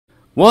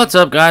What's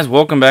up, guys?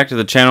 Welcome back to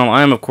the channel.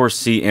 I am, of course,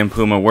 CM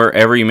Puma,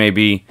 wherever you may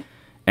be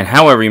and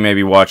however you may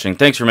be watching.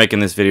 Thanks for making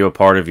this video a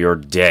part of your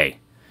day.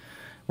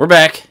 We're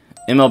back.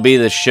 MLB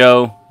The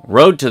Show.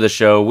 Road to the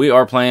Show. We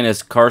are playing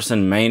as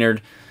Carson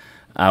Maynard.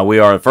 We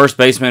are the first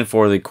baseman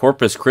for the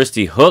Corpus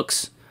Christi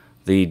Hooks,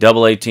 the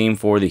AA team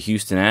for the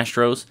Houston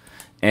Astros.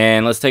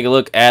 And let's take a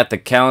look at the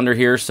calendar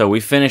here. So we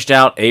finished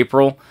out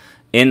April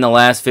in the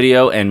last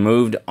video and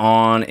moved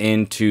on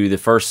into the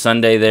first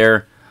Sunday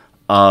there.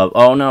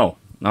 Oh, no.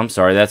 I'm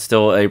sorry, that's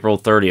still April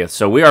 30th.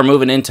 So we are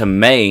moving into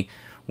May.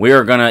 We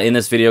are in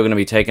this video, going to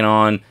be taking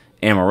on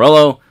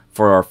Amarillo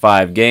for our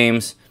 5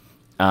 games.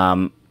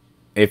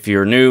 If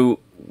you're new,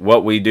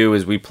 what we do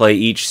is we play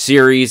each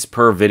series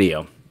per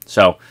video.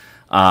 So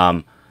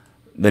the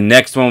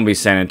next one will be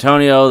San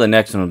Antonio, the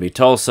next one will be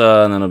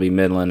Tulsa, and then it'll be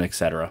Midland,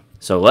 etc.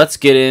 So let's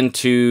get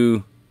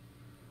into,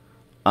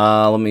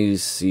 let me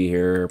see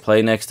here,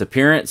 play next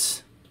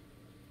appearance.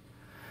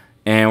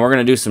 And we're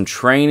going to do some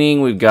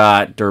training. We've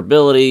got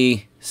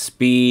durability,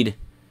 speed,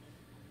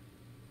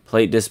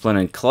 plate discipline,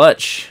 and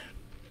clutch.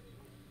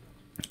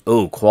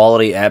 Oh,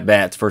 quality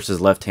at-bats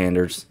versus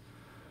left-handers.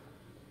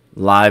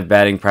 Live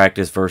batting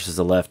practice versus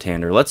a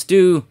left-hander. Let's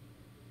do...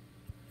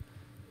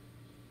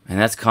 And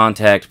that's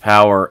contact,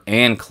 power,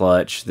 and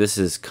clutch. This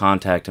is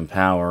contact and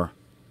power.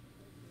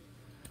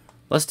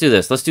 Let's do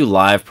this. Let's do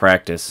live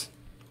practice.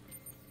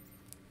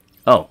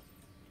 Oh.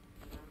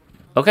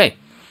 Okay.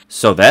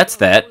 So that's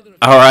that.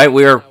 Alright,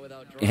 we are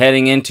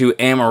heading into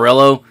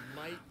Amarillo.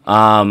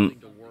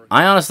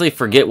 I honestly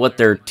forget what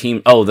their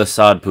team... Oh, the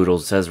Sod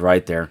Poodles says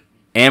right there.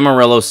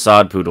 Amarillo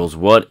Sod Poodles.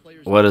 What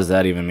does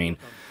that even mean?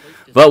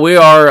 But we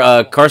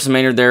are Carson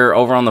Maynard there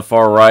over on the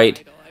far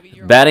right.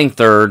 Batting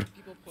third.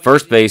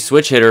 First base,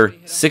 switch hitter.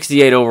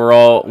 68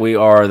 overall. We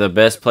are the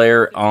best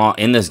player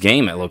in this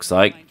game, it looks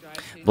like.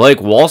 Blake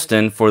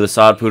Walston for the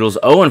Sod Poodles.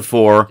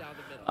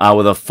 0-4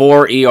 with a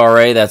 4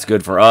 ERA. That's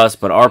good for us.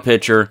 But our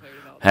pitcher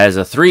has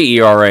a 3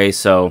 ERA,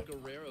 so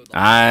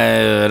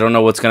I don't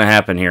know what's going to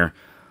happen here.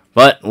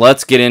 But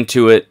let's get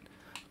into it.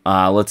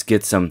 Let's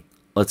get some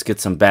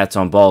bats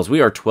on balls. We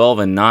are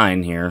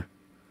 12-9 here.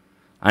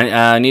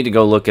 I need to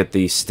go look at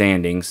the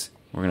standings.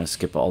 We're going to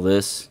skip all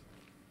this.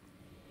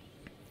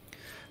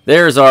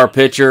 There's our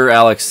pitcher,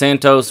 Alex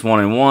Santos,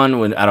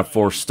 1-1 out of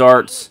 4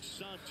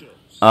 starts.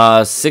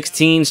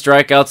 16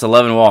 strikeouts,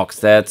 11 walks.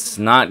 That's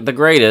not the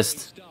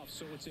greatest.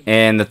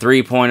 And the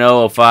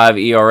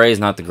 3.005 ERA is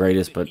not the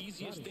greatest, but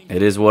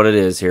it is what it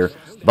is here.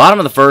 Bottom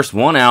of the first,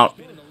 1 out.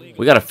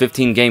 We got a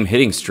 15-game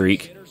hitting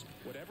streak.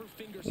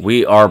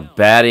 We are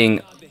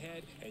batting...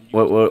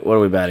 What are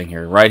we batting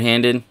here?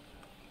 Right-handed?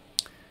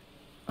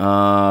 We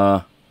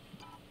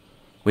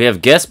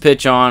have guest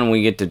pitch on.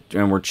 We get to...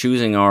 And we're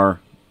choosing our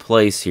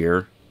place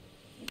here.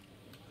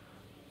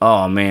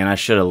 Oh, man, I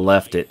should have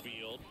left it.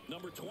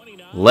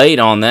 Late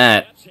on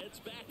that.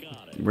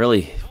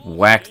 Really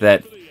whacked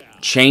that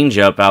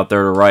changeup out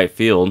there to right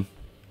field.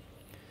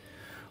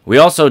 We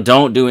also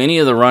don't do any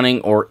of the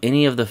running or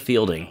any of the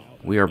fielding.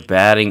 We are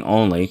batting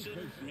only.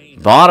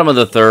 Bottom of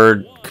the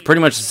third,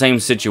 pretty much the same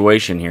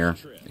situation here,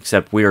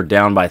 except we are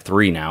down by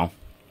 3 now.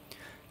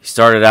 He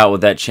started out with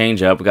that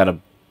changeup. We got a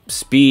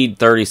speed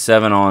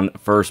 37 on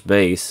first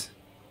base.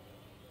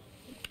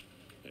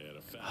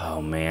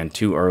 Oh, man,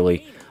 too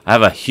early. I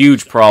have a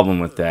huge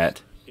problem with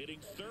that.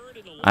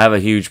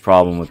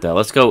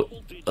 Let's go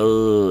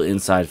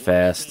inside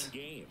fast.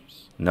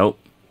 Nope.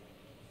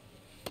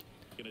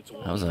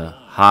 That was a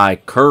high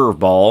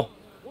curveball.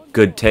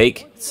 Good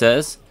take, it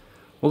says.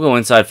 We'll go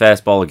inside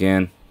fastball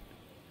again.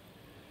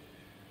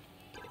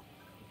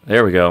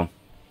 There we go.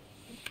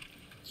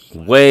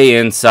 Way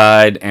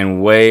inside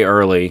and way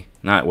early.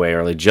 Not way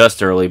early,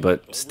 just early,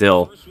 but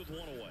still.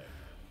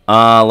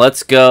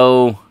 Let's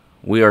go.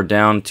 We are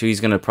down to...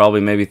 He's going to probably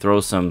maybe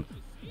throw some...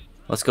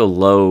 Let's go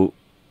low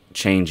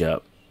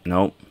changeup.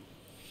 Nope.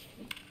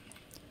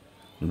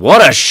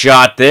 What a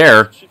shot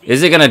there.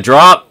 Is it going to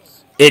drop?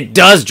 It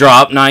does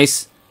drop.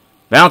 Nice.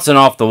 Bouncing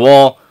off the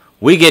wall.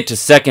 We get to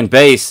second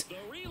base,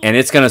 and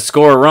it's going to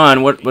score a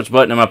run. Which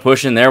button am I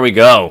pushing? There we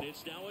go.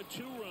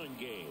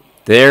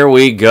 There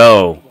we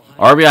go.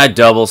 RBI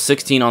double,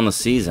 16 on the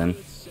season.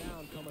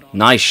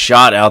 Nice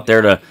shot out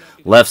there to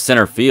left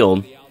center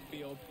field.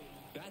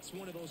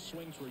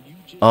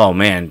 Oh,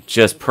 man,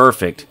 just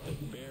perfect.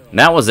 And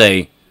that was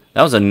a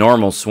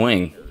normal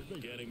swing.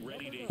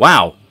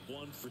 Wow.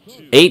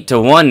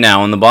 8-1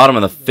 now in the bottom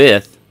of the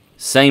 5th.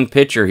 Same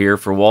pitcher here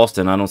for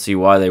Walston. I don't see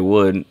why they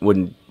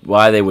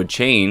would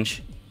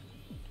change.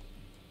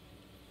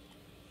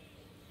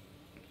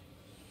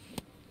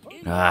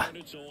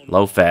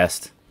 Low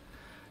fast.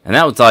 And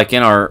that was like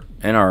in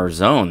our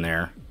zone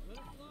there.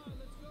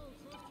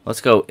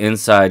 Let's go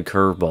inside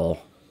curveball.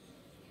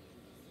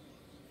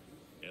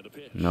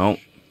 Nope.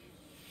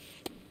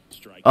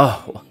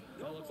 Oh.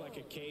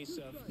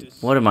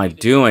 What am I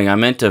doing? I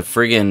meant to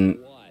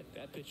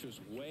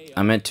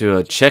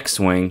check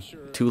swing.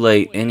 Too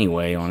late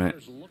anyway on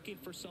it.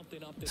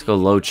 Let's go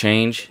low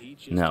change.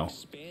 No.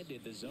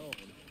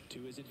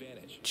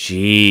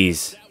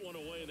 Jeez.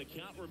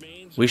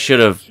 We should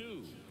have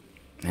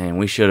Man,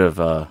 we should have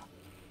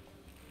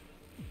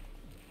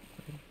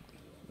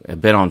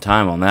been on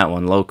time on that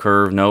one. Low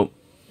curve, nope.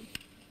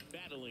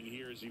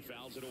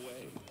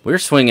 We're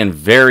swinging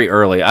very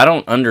early. I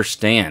don't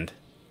understand.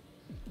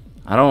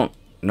 I don't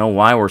know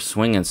why we're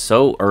swinging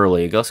so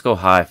early. Let's go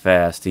high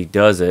fast. He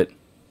does it.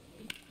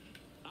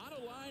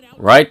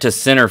 Right to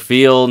center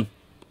field.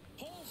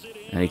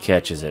 And he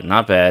catches it.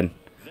 Not bad.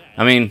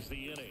 I mean,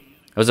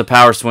 it was a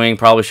power swing.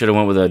 Probably should have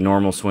went with a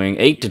normal swing.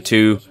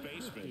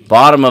 8-2.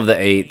 Bottom of the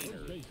 8th.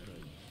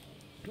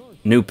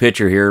 New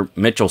pitcher here,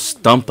 Mitchell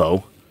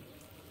Stumpo.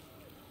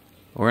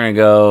 We're going to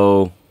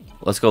go,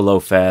 let's go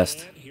low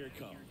fast.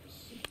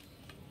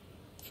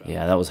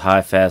 Yeah, that was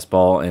high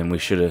fastball, and we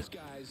should have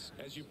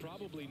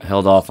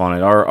held off on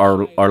it.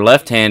 Our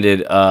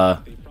left-handed, oh.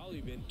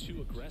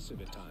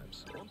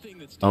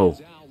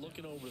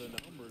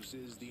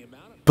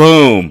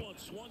 Boom.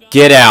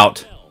 Get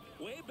out.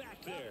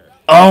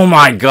 Oh,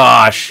 my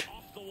gosh.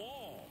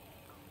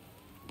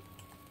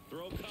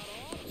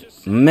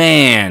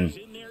 Man.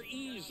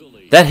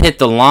 That hit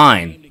the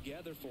line.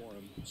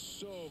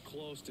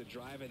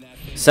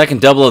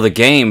 Second double of the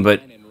game,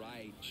 but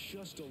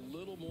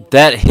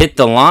that hit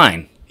the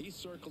line.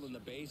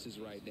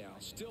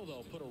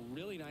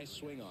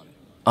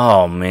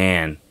 Oh,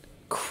 man.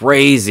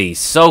 Crazy.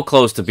 So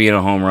close to being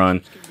a home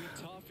run.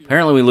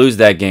 Apparently we lose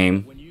that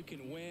game.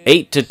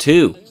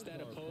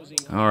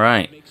 8-2. All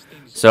right.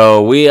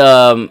 So we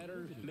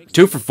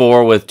 2 for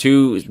 4 with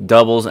 2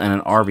 doubles and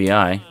an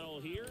RBI.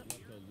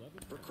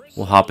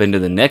 We'll hop into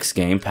the next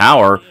game.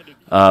 Power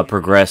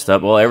progressed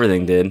up. Well,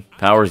 everything did.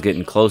 Power's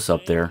getting close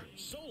up there.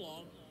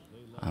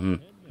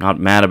 I'm not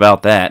mad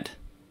about that.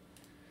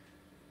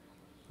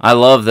 I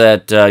love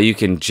that you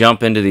can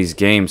jump into these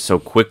games so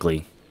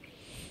quickly.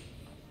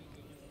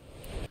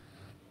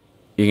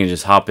 You can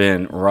just hop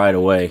in right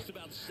away.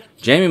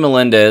 Jamie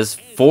Melendez,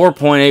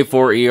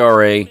 4.84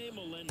 ERA,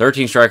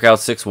 13 strikeouts,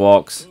 6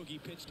 walks,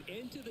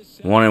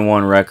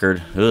 1-1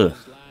 record. Ugh.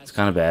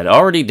 Kind of bad.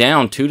 Already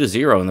down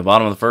 2-0 in the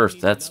bottom of the first.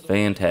 That's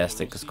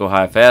fantastic. Let's go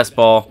high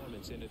fastball.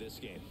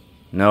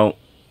 No.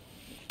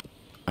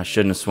 I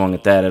shouldn't have swung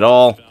at that at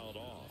all.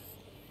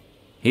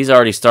 He's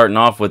already starting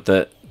off with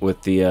the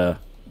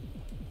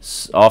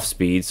off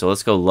speed, so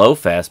let's go low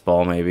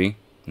fastball maybe.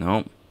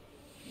 Nope.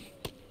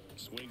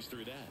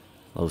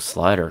 Low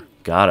slider.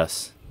 Got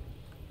us.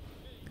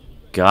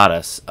 Got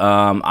us.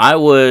 I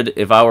would,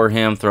 if I were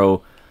him,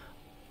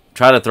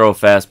 try to throw a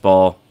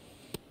fastball.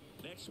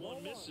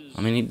 I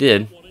mean, he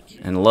did,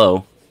 and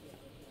low.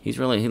 He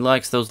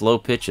likes those low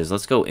pitches.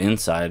 Let's go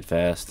inside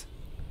fast.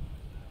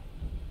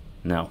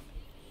 No.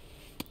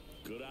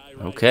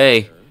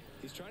 Okay.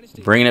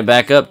 Bringing it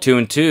back up,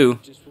 2-2.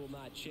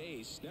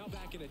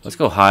 Let's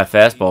go high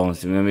fastball and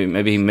see.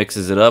 Maybe he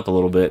mixes it up a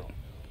little bit.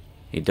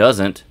 He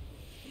doesn't.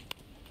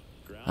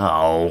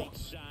 Oh.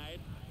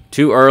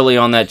 Too early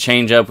on that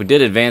changeup. We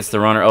did advance the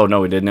runner. Oh, no,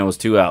 we didn't. It was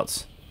 2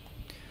 outs.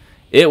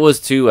 It was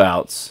 2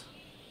 outs.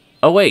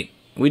 Oh, wait.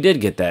 We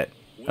did get that.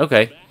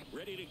 Okay.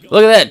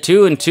 Look at that.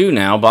 2-2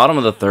 now. Bottom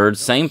of the third.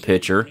 Same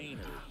pitcher.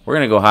 We're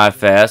going to go high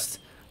fast.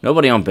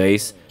 Nobody on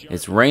base.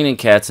 It's raining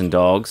cats and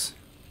dogs.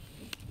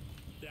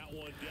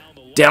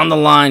 Down the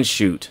line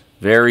shoot.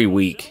 Very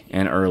weak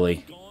and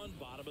early.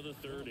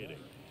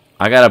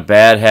 I got a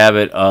bad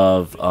habit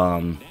of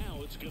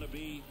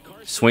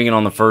swinging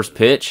on the first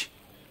pitch.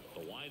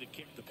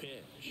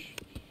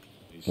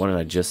 What did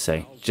I just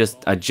say?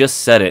 I just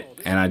said it,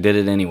 and I did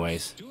it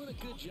anyways.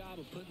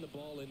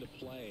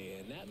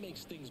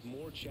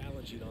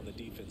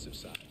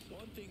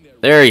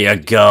 There you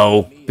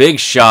go. Big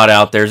shot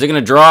out there. Is it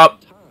going to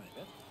drop?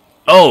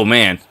 Oh,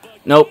 man.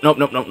 Nope, nope,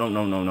 nope, nope, nope,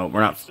 nope, nope, nope. We're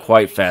not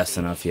quite fast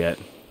enough yet.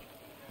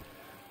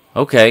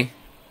 Okay.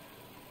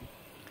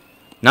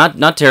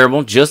 Not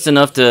terrible. Just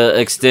enough to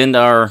extend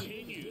our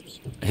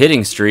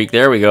hitting streak.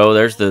 There we go.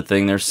 There's the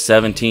thing. There's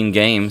 17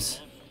 games.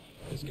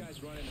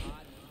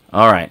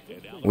 All right.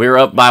 We're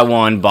up by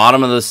 1.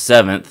 Bottom of the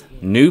 7th.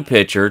 New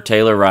pitcher,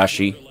 Taylor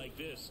Rashi.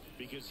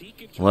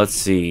 Let's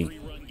see.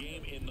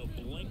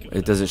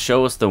 Does it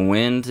show us the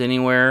wind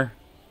anywhere?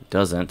 It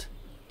doesn't.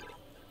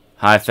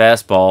 High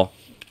fastball.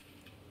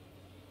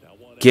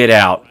 Get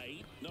out.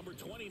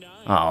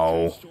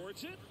 Oh.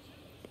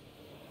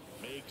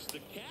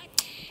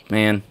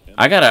 Man,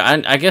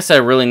 I guess I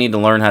really need to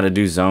learn how to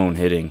do zone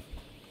hitting.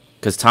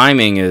 Because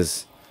timing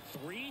is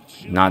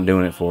not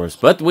doing it for us.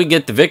 But we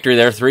get the victory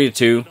there,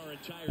 3-2.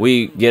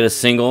 We get a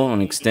single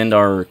and extend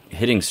our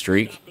hitting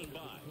streak.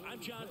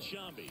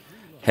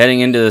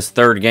 Heading into this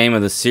 3rd game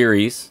of the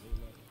series.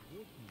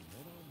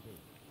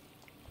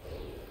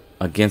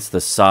 Against the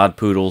Sod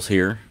Poodles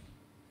here.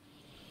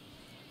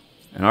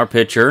 And our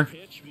pitcher,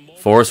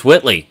 Forrest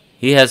Whitley.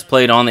 He has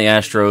played on the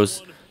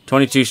Astros.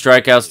 22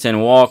 strikeouts, 10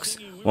 walks,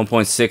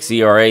 1.6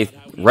 ERA,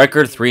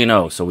 record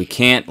 3-0. So we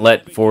can't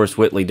let Forrest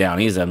Whitley down.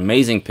 He's an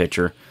amazing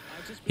pitcher.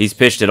 He's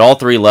pitched at all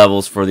 3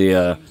 levels for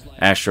the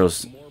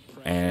Astros.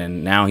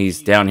 And now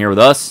he's down here with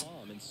us.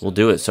 We'll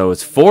do it. So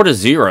it's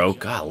 4-0.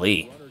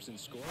 Golly.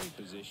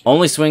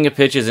 Only swing of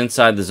pitches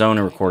inside the zone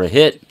and record a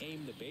hit.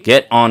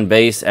 Get on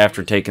base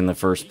after taking the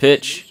first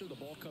pitch.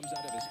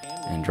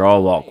 And draw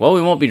a walk. Well,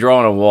 we won't be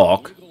drawing a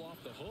walk.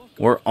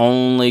 We're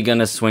only going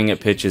to swing at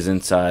pitches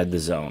inside the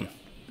zone.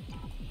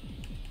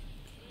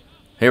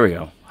 Here we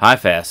go. High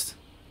fast.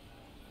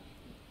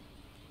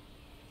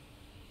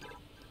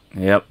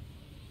 Yep.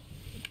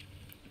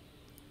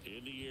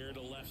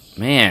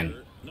 Man,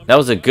 that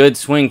was a good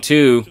swing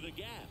too.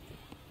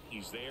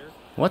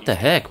 What the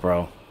heck,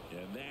 bro?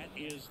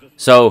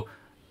 So,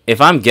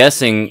 if I'm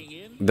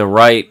guessing the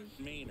right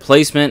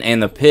placement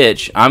and the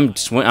pitch, I'm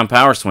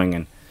power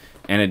swinging,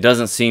 and it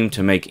doesn't seem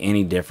to make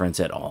any difference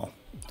at all.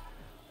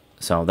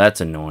 So that's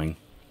annoying.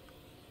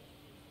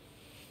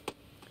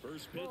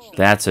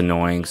 That's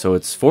annoying. So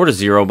it's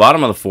 4-0,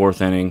 bottom of the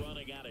 4th inning.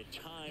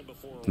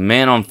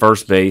 Man on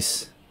first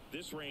base.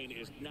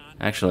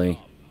 Actually,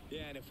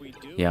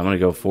 yeah, I'm gonna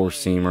go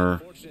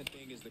 4-seamer.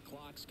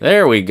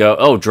 There we go.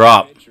 Oh,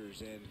 drop.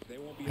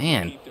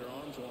 Man.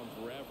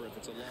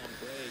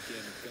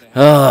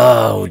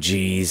 Oh,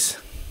 jeez.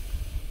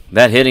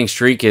 That hitting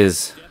streak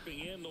is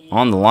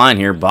on the line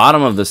here.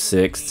 Bottom of the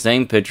 6th.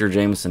 Same pitcher,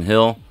 Jamison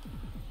Hill.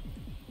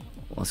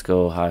 Let's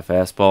go high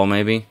fastball,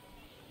 maybe.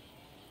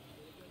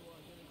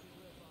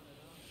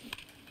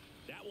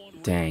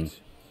 Dang.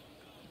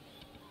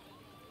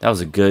 That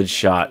was a good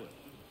shot.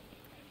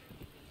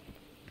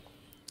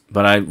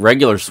 But I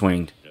regular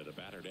swinged.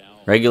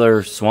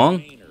 Regular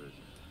swung?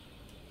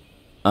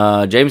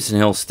 Jamison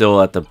Hill's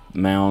still at the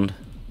mound.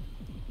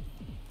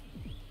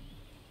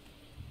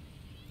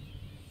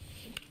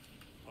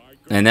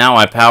 And now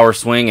I power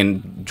swing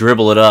and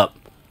dribble it up.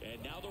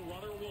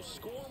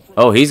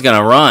 Oh, he's going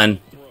to run.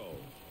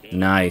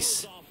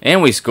 Nice.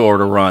 And we scored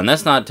a run.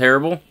 That's not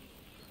terrible.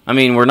 I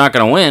mean, we're not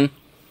going to win,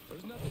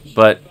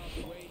 but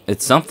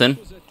it's something.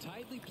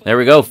 There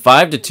we go.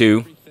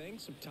 5-2.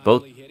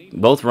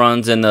 Both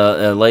runs in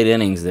the late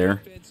innings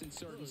there.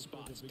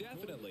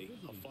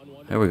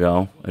 There we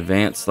go.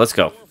 Advance. Let's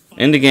go.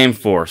 Into game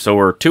 4. So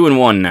we're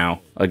 2-1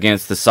 now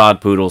against the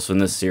Sod Poodles from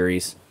this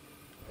series.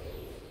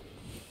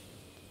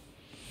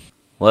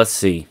 Let's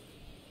see.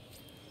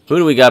 Who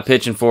do we got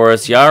pitching for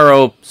us?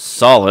 Yaro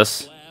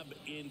Solis.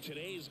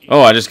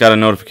 Oh, I just got a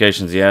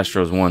notification. The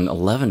Astros won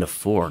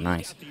 11-4.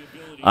 Nice.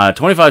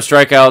 25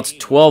 strikeouts,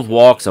 12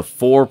 walks, a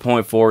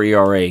 4.4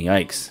 ERA.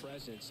 Yikes.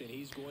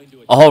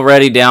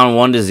 Already down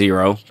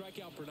 1-0.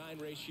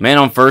 Man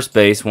on first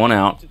base, 1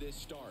 out.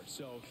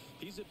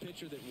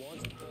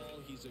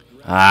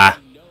 Ah,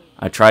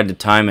 I tried to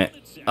time it.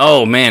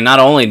 Oh, man, not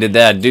only did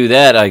that do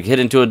that, I hit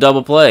into a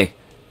double play.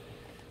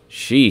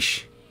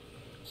 Sheesh.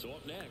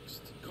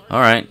 All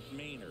right.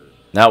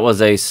 That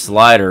was a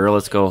slider.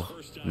 Let's go.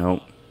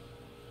 Nope.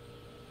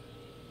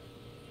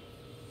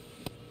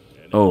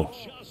 Oh.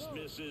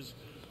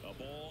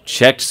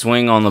 Checked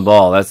swing on the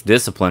ball. That's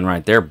discipline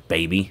right there,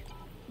 baby.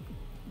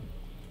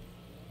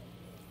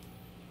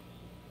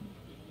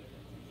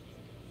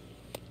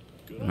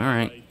 All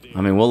right.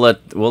 I mean, we'll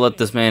let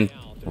this man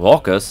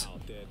walk us.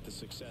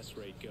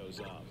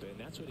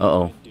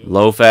 Uh-oh.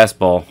 Low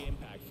fastball.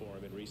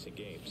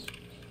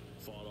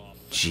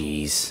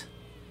 Jeez.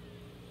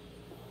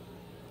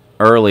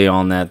 Early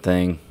on that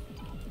thing.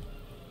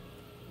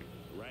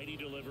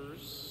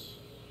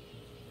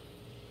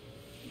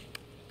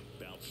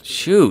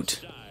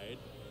 Shoot.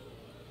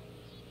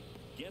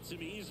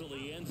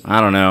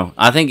 I don't know.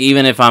 I think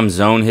even if I'm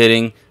zone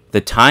hitting,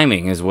 the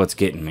timing is what's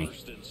getting me.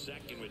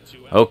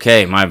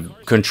 Okay, my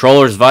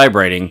controller's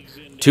vibrating.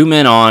 2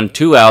 men on,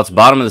 2 outs,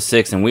 bottom of the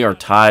 6th, and we are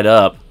tied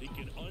up.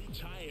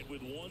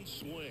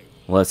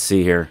 Let's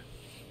see here.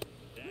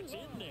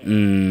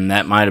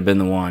 That might have been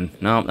the one.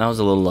 No, that was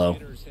a little low.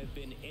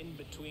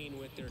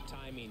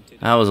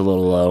 That was a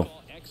little low.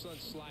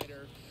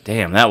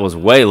 Damn, that was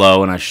way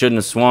low, and I shouldn't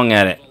have swung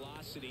at it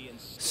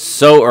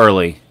so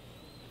early.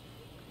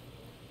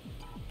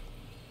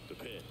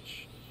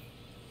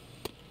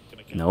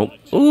 Nope.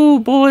 Ooh,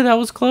 boy, that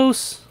was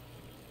close.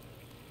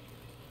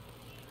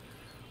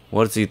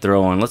 What's he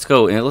throwing? Let's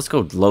go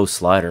low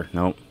slider.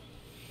 Nope.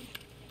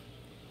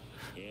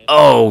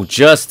 Oh,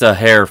 just a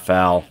hair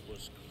foul.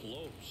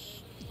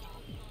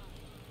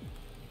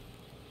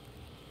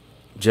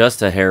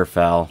 Just a hair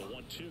foul.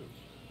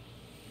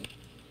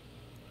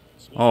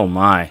 Oh,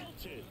 my.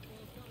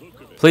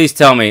 Please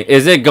tell me.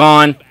 Is it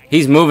gone?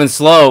 He's moving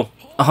slow.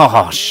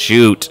 Oh,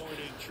 shoot.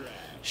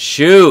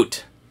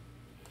 Shoot.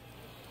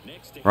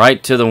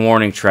 Right to the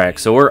warning track.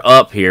 So we're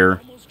up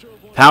here.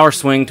 Power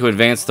swing to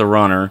advance the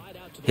runner.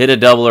 Hit a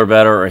double or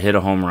better or hit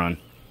a home run.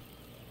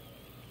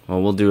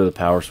 Well, we'll do the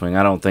power swing.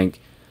 I don't think...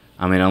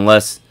 I mean,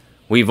 unless...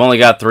 We've only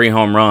got 3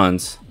 home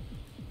runs.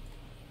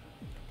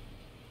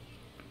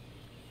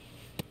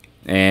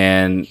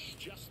 And...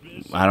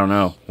 I don't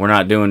know. We're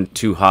not doing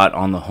too hot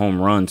on the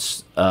home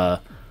runs, on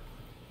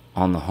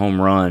the home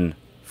run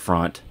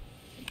front.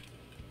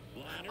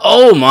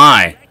 Oh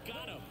my!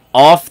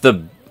 Off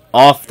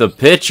the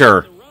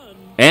pitcher,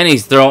 and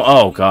he's throwing.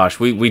 Oh gosh,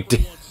 we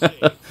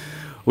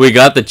we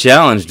got the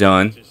challenge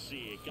done.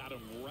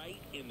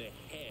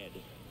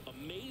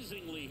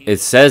 It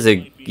says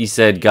it. He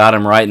said got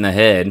him right in the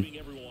head.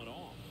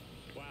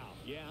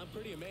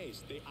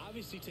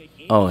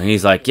 Oh, and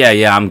he's like,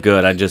 yeah, I'm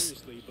good. I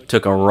just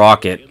took a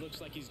rocket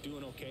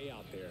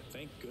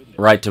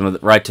right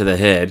to the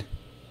head.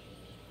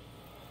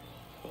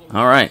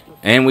 All right,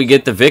 and we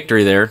get the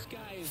victory there,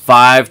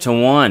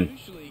 5-1.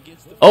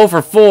 0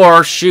 for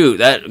 4.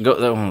 Shoot,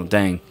 oh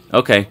dang.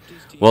 Okay,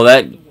 well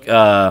that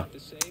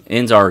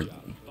ends our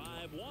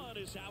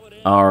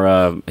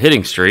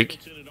hitting streak,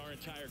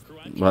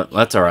 but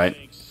that's all right.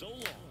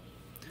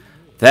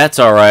 That's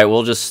all right.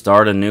 We'll just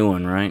start a new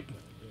one, right?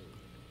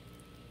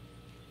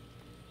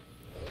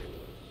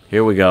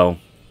 Here we go.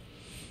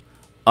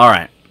 All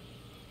right.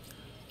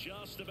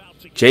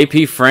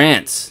 JP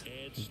France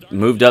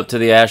moved up to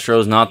the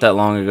Astros not that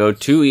long ago.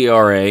 2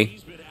 ERA,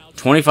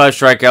 25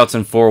 strikeouts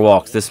and 4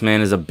 walks. This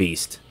man is a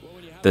beast.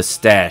 The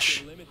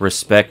stash.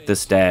 Respect the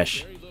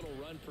stash.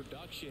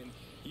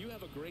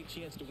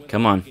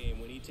 Come on.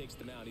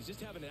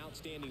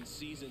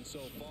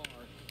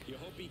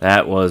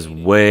 That was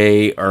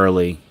way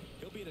early.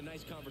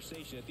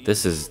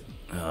 This is...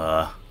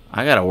 I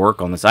gotta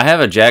work on this. I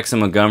have a Jackson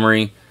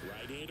Montgomery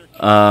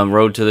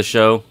road to the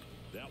show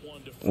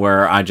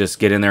where I just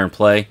get in there and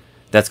play.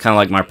 That's kind of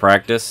like my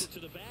practice.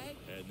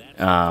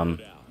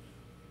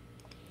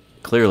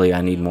 Clearly,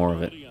 I need more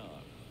of it.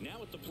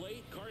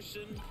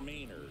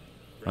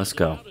 Let's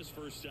go.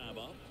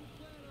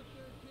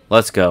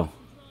 Let's go.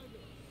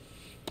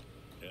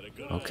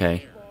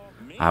 Okay.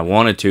 I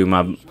wanted to.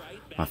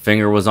 My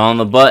finger was on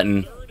the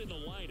button.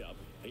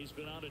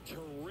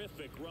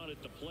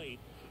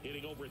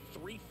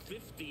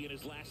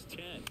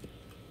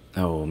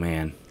 Oh,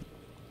 man.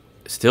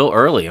 Still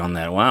early on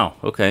that. Wow.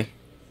 Okay.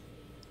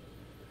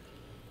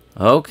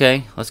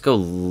 Okay. Let's go.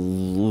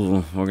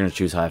 We're going to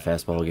choose high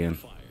fastball again.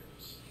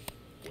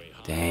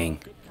 Dang.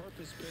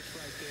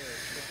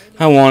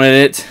 I wanted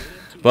it,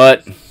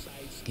 but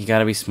you got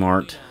to be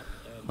smart.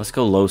 Let's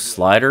go low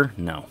slider.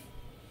 No.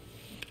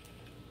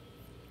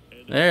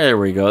 There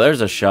we go.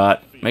 There's a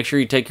shot. Make sure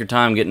you take your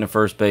time getting to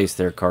first base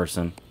there,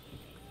 Carson.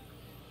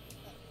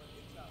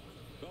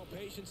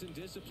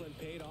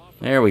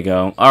 There we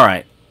go. All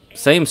right.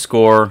 Same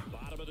score.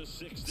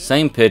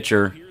 Same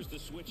pitcher.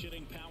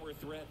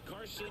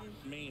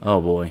 Oh,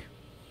 boy.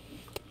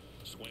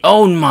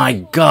 Oh, my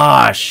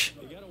gosh.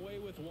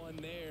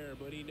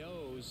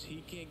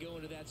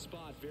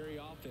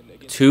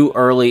 Too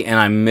early, and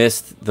I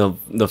missed the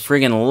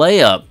friggin'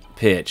 layup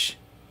pitch.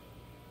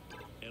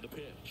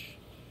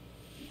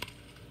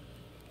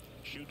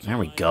 There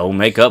we go.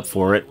 Make up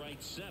for it.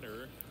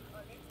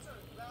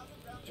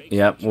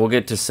 Yep, we'll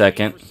get to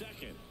second.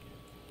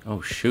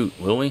 Oh, shoot.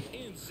 Will we?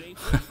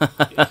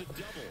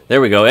 There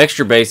we go.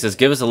 Extra bases.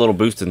 Give us a little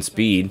boost in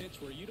speed.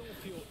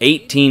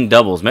 18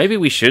 doubles. Maybe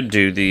we should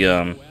do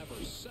the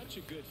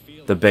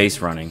base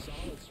running.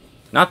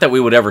 Not that we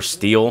would ever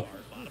steal.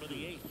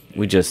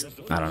 We just,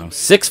 I don't know.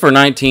 6 for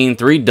 19,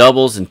 3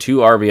 doubles and 2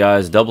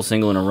 RBIs, double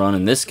single and a run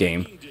in this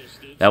game.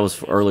 That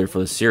was earlier for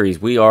the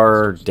series. We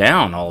are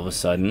down all of a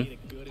sudden.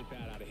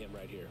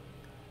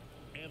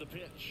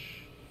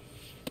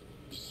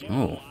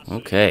 Oh,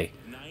 okay.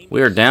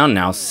 We are down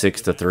now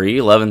 6-3.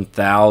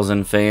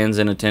 11,000 fans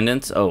in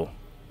attendance. Oh,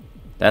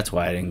 that's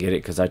why I didn't get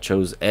it, because I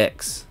chose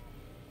X.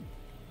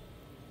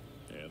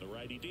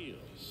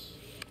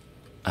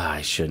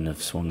 I shouldn't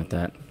have swung at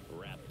that.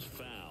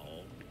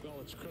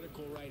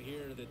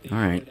 All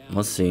right,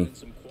 let's see.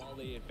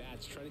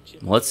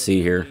 Let's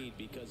see here.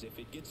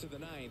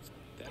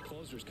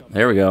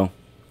 There we go.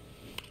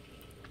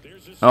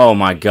 Oh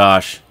my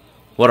gosh.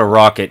 What a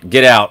rocket.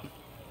 Get out.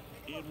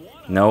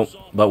 Nope,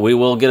 but we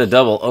will get a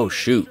double. Oh,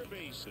 shoot.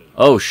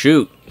 Oh,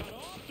 shoot.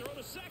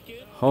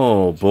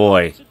 Oh,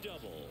 boy.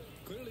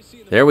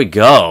 There we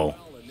go.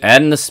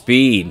 Adding the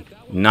speed.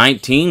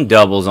 19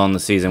 doubles on the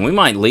season. We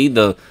might lead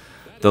the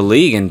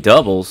league in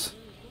doubles.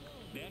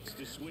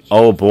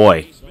 Oh,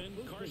 boy.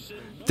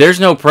 There's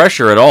no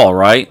pressure at all,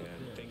 right?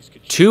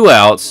 2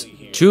 outs,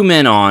 2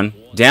 men on,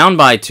 down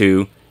by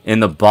 2 in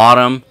the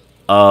bottom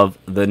of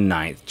the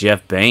 9th.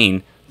 Jeff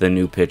Bain, the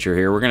new pitcher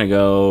here. We're going to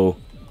go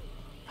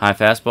high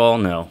fastball?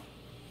 No.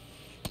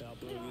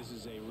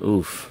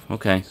 Oof.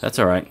 Okay, that's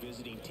all right.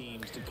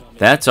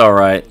 That's all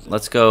right.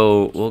 Let's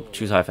go. We'll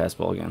choose high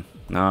fastball again.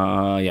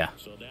 Yeah.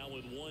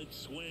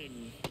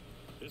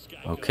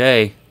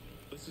 Okay.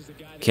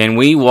 Can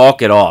we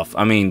walk it off?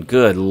 I mean,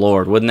 good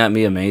Lord. Wouldn't that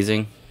be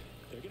amazing?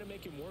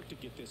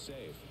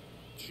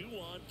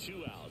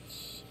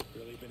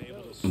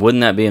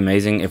 Wouldn't that be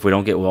amazing if we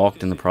don't get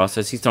walked in the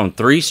process? He's thrown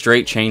 3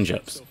 straight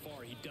changeups.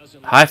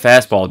 High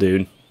fastball,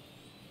 dude.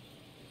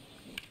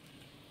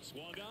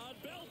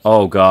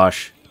 Oh,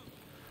 gosh.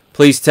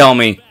 Please tell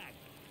me.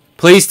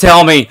 Please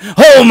tell me.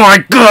 Oh,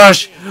 my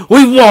gosh.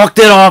 We walked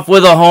it off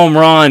with a home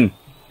run.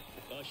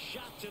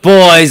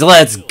 Boys,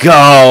 let's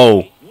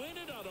go.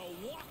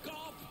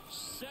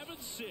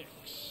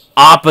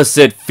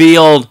 Opposite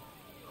field.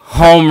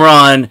 Home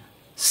run.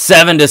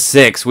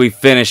 7-6. We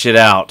finish it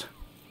out.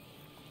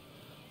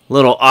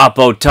 Little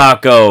Oppo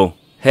Taco.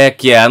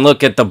 Heck yeah. And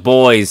look at the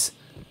boys.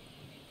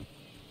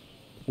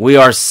 We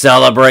are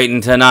celebrating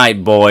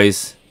tonight,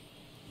 boys.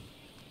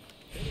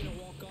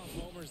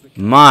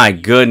 My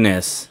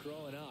goodness.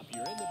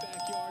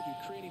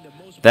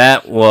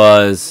 That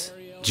was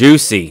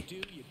juicy.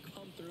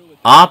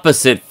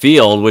 Opposite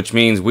field, which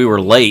means we were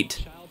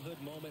late.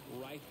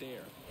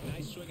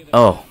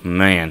 Oh,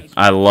 man.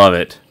 I love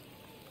it.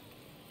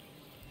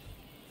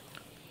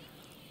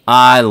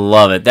 I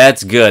love it.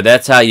 That's good.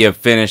 That's how you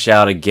finish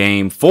out a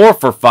game. 4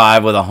 for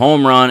 5 with a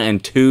home run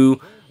and 2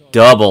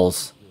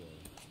 doubles.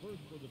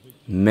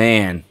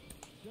 Man.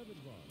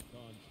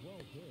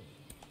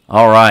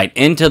 All right,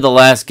 into the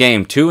last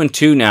game.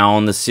 2-2 now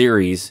on the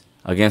series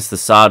against the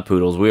Sod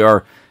Poodles. We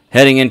are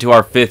heading into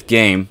our 5th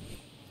game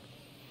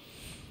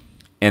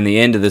and the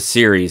end of the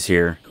series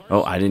here.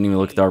 Oh, I didn't even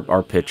look at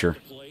our pitcher.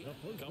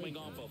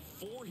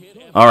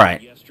 All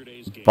right,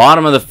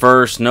 bottom of the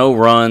first, no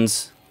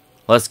runs.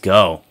 Let's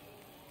go.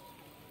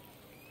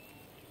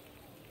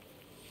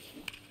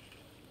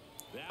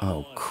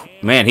 Oh,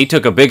 man, he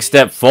took a big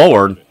step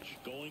forward.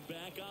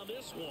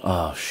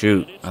 Oh,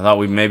 shoot. I thought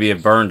we maybe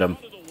have burned him.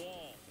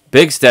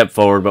 Big step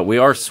forward, but we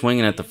are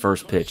swinging at the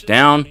first pitch.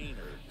 Down.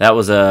 That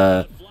was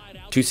a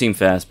 2-seam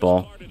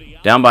fastball.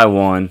 Down by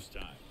 1.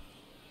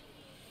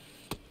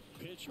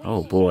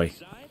 Oh, boy.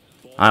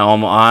 I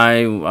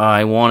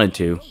wanted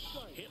to.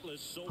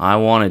 I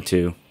wanted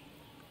to.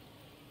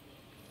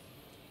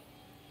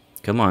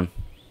 Come on.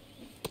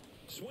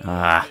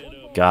 Ah,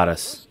 got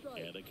us.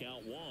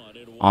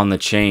 On the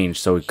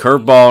change. So we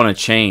curveball and a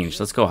change.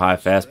 Let's go high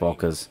fastball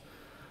because,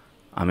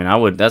 I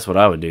mean, that's what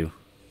I would do.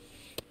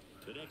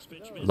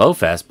 Low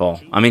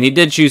fastball. I mean, he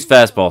did choose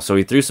fastball, so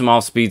he threw some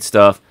off-speed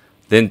stuff,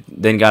 then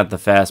got the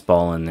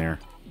fastball in there.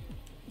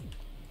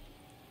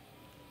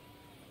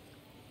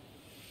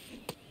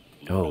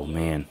 Oh,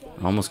 man.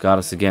 Almost got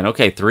us again.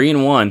 Okay,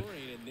 3-1.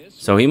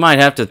 So he might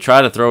have to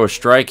try to throw a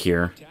strike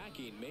here.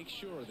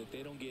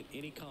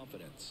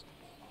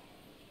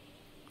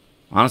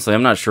 Honestly,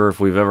 I'm not sure if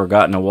we've ever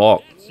gotten a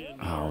walk.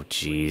 Oh,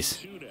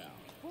 jeez.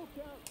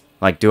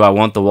 Like, do I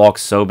want the walk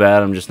so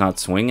bad I'm just not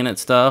swinging at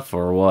stuff,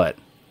 or what?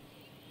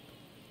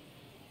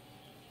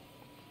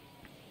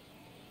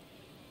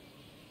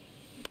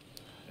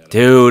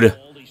 Dude,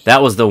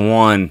 that was the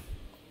one.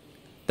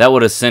 That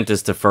would have sent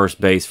us to first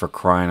base, for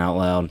crying out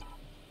loud.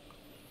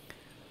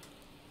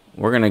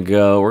 We're going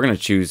to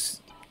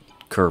choose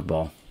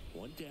curveball.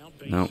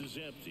 Nope.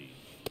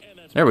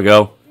 There we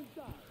go.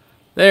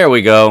 There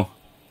we go.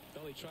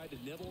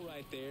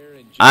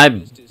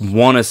 I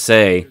want to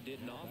say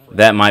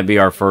that might be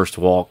our first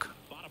walk.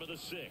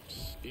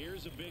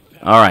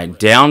 Alright,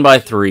 down by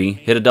 3.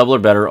 Hit a double or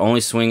better.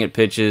 Only swing at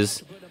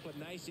pitches.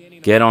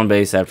 Get on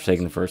base after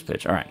taking the first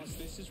pitch. Alright.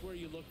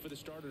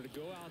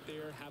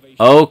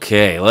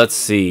 Okay, let's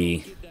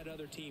see.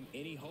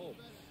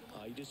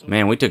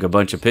 Man, we took a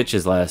bunch of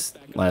pitches last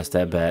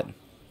at bat.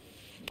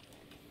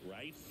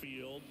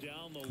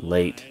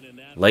 Late.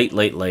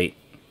 Late.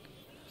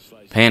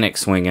 Panic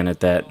swinging at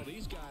that.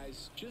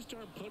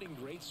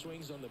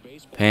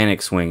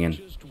 Panic swinging.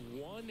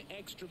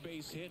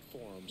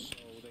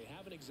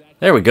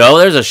 There we go.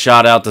 There's a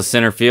shot out to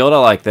center field. I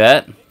like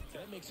that.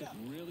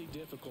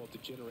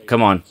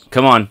 Come on.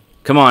 Come on.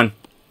 Come on.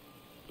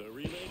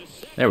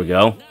 There we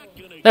go.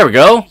 There we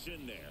go.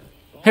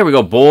 Here we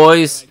go,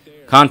 boys.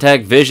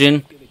 Contact,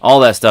 vision,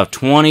 all that stuff.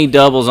 20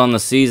 doubles on the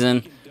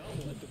season.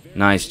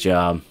 Nice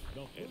job.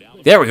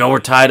 There we go. We're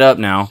tied up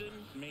now.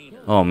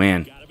 Oh,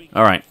 man.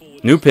 All right.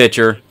 New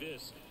pitcher.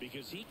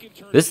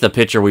 This is the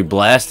pitcher we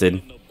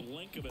blasted.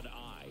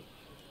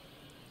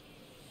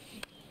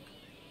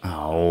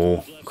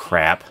 Oh,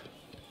 crap.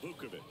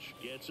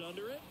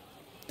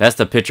 That's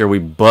the pitcher we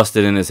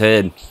busted in his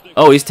head.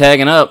 Oh, he's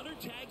tagging up.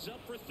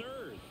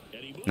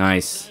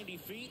 Nice.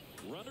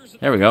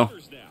 There we go.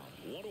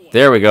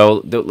 There we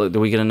go. Do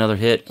we get another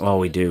hit? Oh,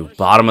 we do.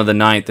 Bottom of the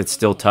 9th. It's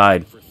still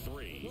tied.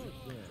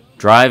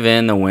 Drive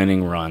in the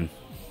winning run.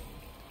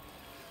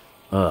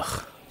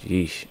 Ugh.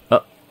 Jeez.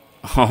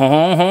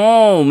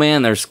 Oh,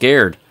 man. They're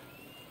scared.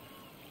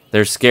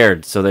 They're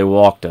scared, so they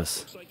walked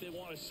us.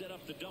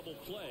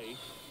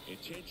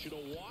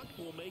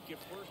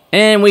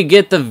 And we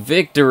get the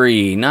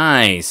victory.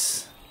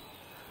 Nice.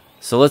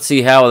 So let's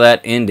see how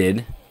that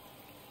ended.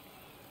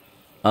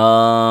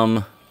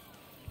 Stats,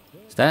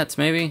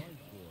 maybe?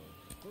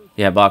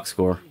 Yeah, box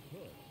score.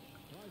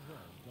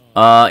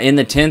 In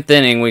the 10th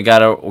inning, we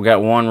got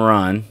 1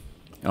 run.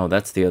 Oh,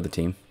 that's the other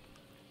team.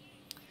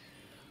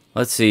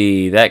 Let's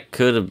see. That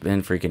could have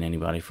been freaking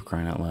anybody, for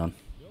crying out loud.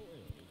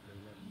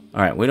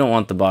 Alright, we don't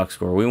want the box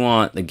score. We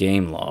want the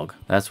game log.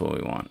 That's what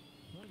we want.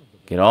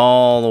 Get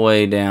all the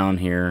way down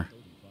here.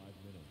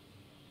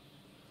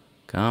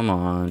 Come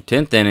on.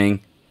 10th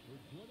inning.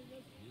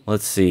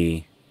 Let's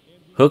see.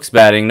 Hooks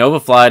batting. Nova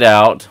flied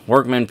out.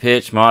 Workman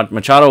pitched.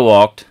 Machado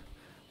walked.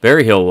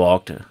 Berryhill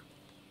walked.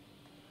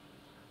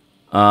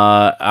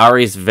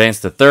 Arias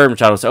advanced to third.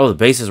 Machado said, oh, the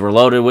bases were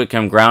loaded.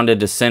 Whitcomb grounded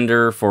to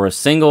center for a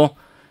single.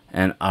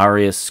 And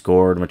Arias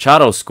scored.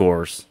 Machado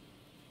scores.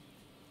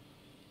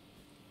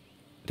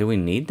 Do we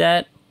need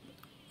that?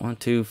 1,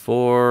 2,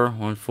 4.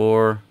 1,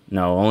 4.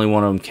 No, only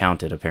one of them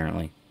counted,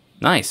 apparently.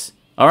 Nice.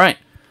 All right.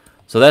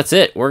 So that's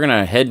it. We're going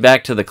to head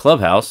back to the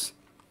clubhouse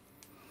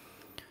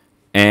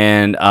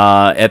And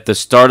at the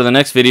start of the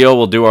next video,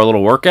 we'll do our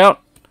little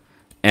workout.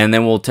 And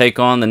then we'll take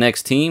on the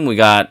next team. We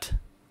got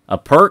a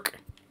perk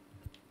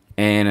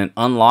and an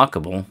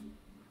unlockable.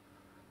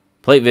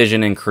 Plate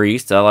vision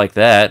increased. I like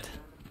that.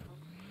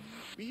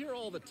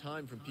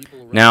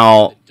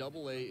 Now,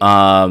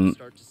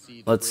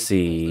 let's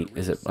see.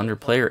 Is it under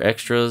player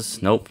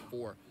extras? Nope.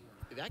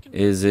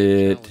 Is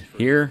it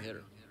here?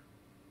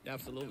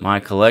 My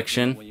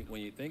collection.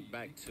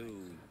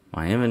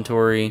 My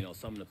inventory.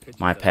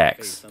 My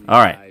packs.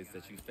 Alright.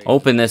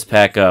 Open this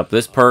pack up.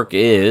 This perk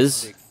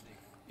is...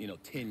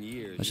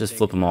 Let's just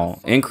flip them all.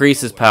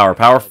 Increases power.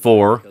 Power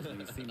 4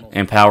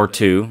 and power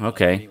 2.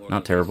 Okay,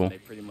 not terrible.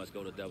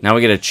 Now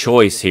we get a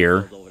choice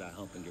here.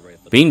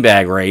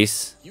 Beanbag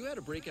race.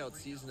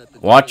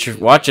 Watch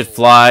it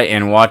fly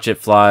and watch it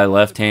fly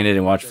left-handed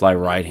and watch it fly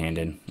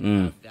right-handed.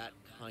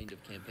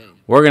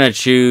 We're going to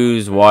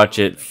choose watch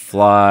it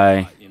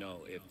fly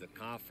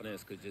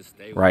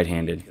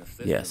right-handed.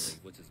 Yes.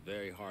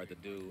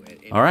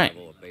 Alright.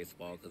 Well,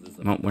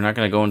 we're not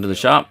going to go into the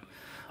shop.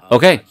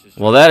 Okay.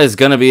 Well, that is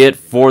going to be it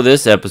for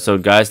this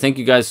episode, guys. Thank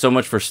you guys so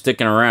much for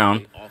sticking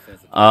around.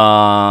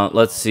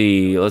 Let's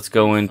see. Let's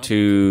go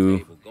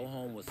into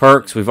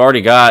perks. We've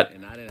already got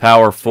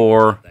power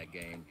 4.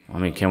 I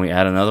mean, can we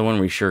add another one?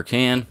 We sure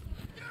can.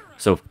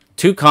 So,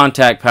 2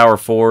 contact power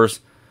 4s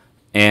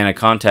and a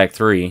contact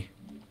 3.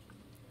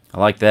 I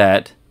like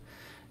that.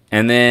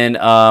 And then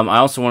I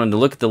also wanted to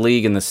look at the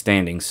league and the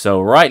standings. So,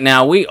 right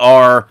now we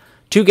are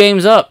 2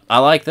 games up. I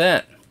like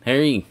that.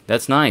 Hey,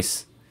 that's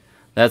nice.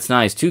 That's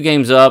nice. 2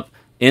 games up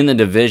in the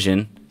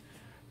division.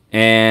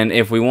 And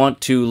if we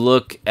want to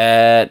look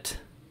at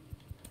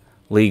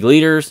league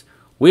leaders,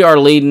 we are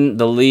leading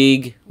the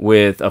league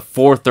with a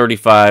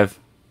 .435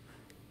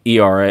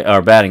 ERA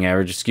or batting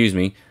average, excuse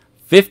me,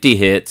 50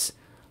 hits,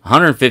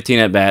 115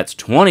 at bats,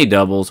 20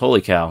 doubles. Holy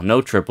cow,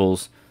 no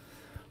triples.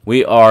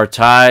 We are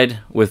tied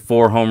with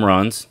 4 home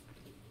runs.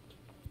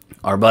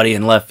 Our buddy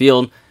in left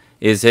field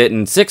is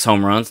hitting 6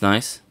 home runs,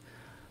 nice.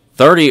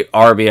 30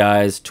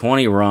 RBIs,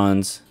 20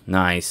 runs,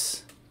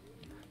 nice.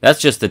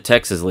 That's just the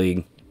Texas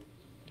League.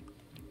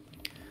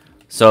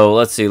 So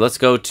let's see, let's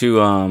go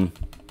to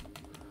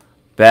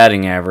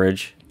batting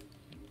average.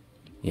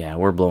 Yeah,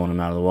 we're blowing them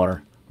out of the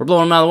water. We're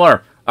blowing them out of the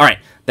water. All right,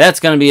 that's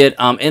going to be it.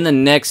 In the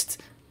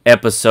next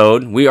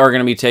episode, we are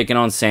going to be taking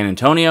on San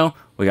Antonio.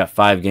 We got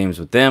 5 games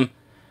with them.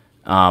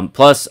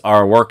 Plus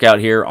our workout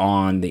here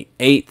on the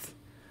 8th.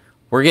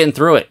 We're getting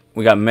through it.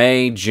 We got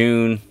May,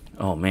 June.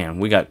 Oh, man,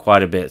 we got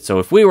quite a bit. So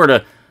if we were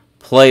to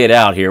play it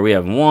out here, we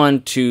have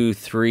 1, 2,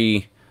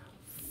 3,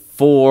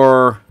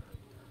 4,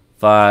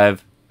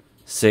 5,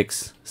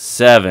 6,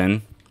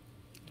 7,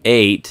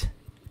 8,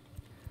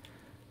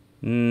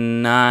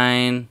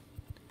 9...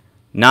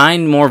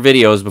 9 more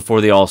videos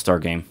before the All-Star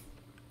game,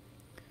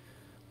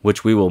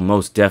 which we will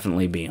most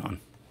definitely be on.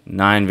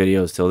 9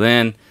 videos till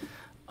then.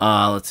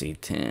 Let's see,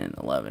 10,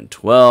 11,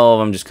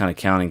 12. I'm just kind of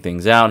counting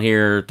things out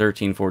here.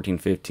 13, 14,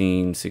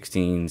 15,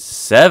 16,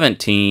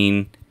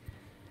 17,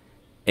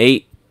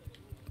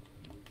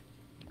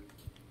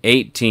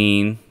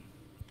 18,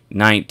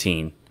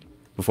 19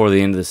 before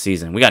the end of the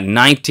season. We got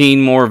 19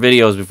 more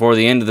videos before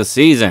the end of the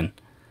season.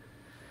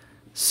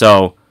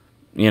 So,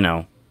 you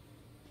know,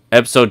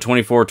 episode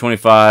 24,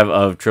 25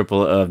 of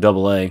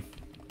Double A.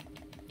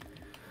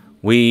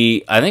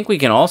 I think we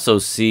can also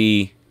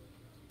see.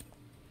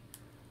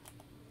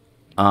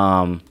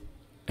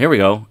 Here we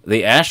go.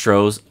 The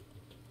Astros.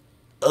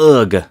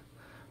 Ugh.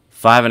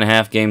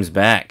 5.5 games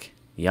back.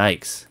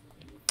 Yikes.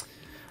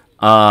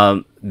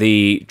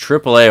 The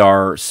AAA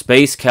are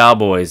Space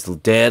Cowboys,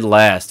 dead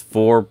last,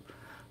 4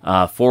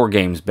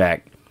 games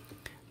back.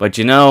 But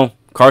you know,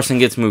 Carson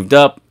gets moved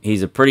up.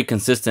 He's a pretty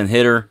consistent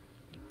hitter.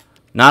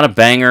 Not a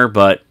banger,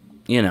 but,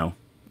 you know,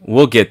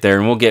 we'll get there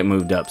and we'll get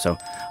moved up. So,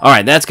 all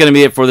right, that's going to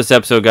be it for this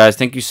episode, guys.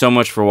 Thank you so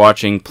much for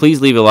watching. Please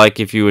leave a like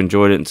if you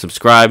enjoyed it and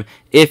subscribe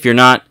if you're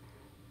not.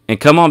 And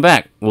come on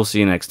back. We'll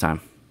see you next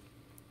time.